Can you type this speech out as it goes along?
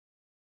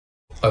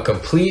A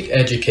complete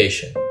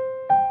education.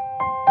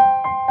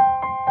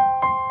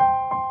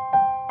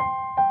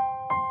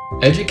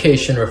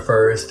 Education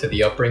refers to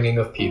the upbringing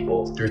of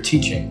people through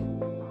teaching.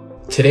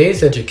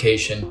 Today's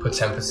education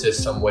puts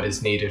emphasis on what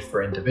is needed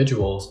for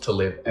individuals to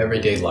live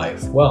everyday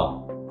life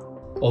well.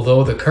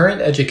 Although the current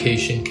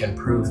education can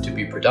prove to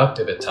be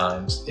productive at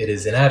times, it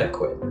is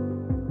inadequate.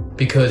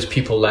 Because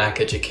people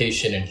lack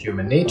education in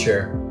human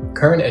nature,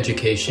 current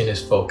education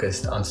is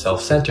focused on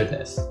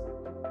self-centeredness.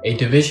 A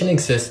division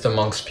exists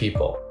amongst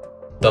people.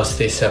 Thus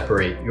they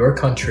separate your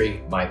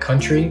country, my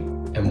country,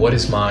 and what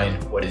is mine,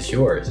 what is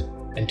yours,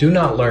 and do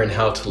not learn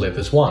how to live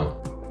as one.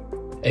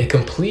 A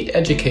complete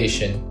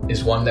education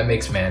is one that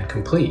makes man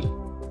complete.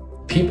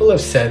 People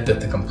have said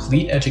that the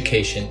complete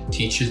education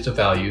teaches the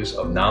values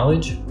of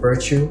knowledge,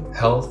 virtue,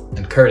 health,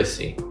 and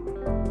courtesy,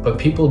 but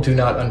people do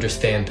not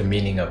understand the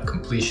meaning of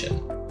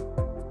completion.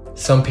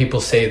 Some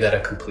people say that a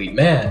complete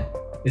man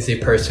is a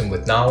person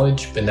with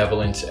knowledge,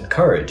 benevolence, and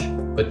courage,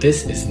 but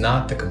this is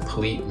not the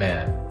complete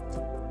man.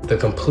 The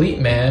complete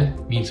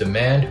man means a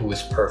man who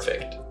is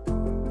perfect.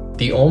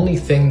 The only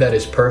thing that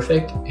is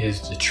perfect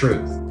is the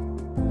truth.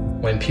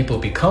 When people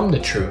become the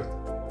truth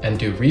and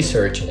do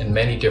research in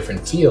many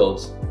different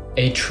fields,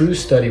 a true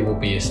study will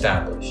be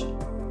established.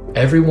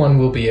 Everyone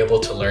will be able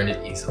to learn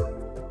it easily.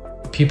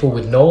 People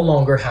would no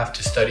longer have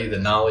to study the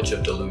knowledge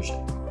of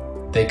delusion.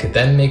 They could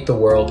then make the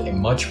world a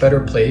much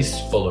better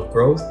place full of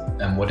growth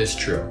and what is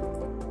true.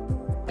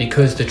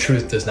 Because the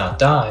truth does not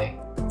die,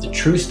 the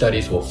true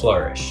studies will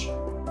flourish.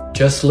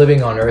 Just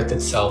living on earth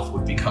itself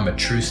would become a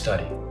true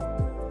study.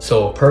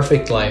 So a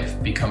perfect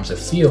life becomes a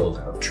field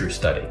of true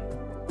study.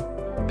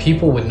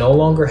 People would no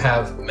longer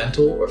have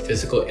mental or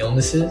physical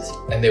illnesses,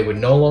 and they would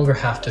no longer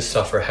have to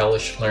suffer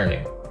hellish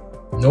learning,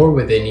 nor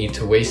would they need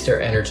to waste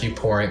their energy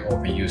poring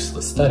over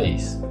useless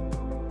studies.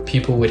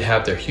 People would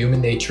have their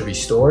human nature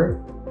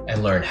restored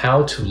and learn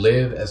how to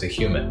live as a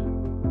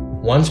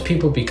human. Once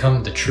people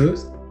become the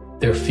truth,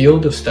 their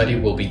field of study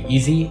will be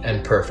easy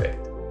and perfect.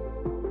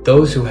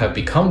 Those who have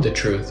become the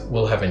truth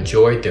will have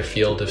enjoyed their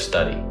field of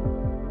study.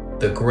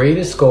 The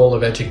greatest goal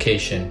of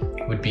education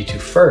would be to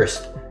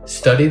first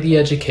study the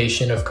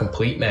education of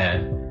complete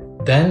man,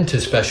 then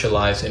to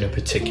specialize in a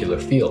particular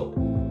field.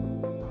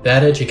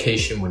 That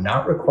education would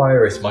not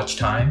require as much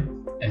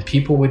time, and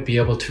people would be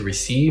able to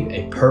receive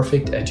a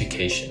perfect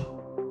education.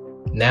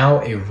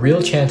 Now a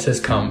real chance has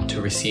come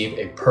to receive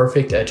a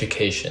perfect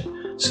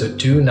education, so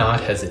do not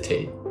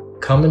hesitate.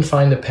 Come and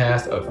find the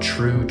path of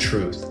true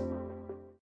truth.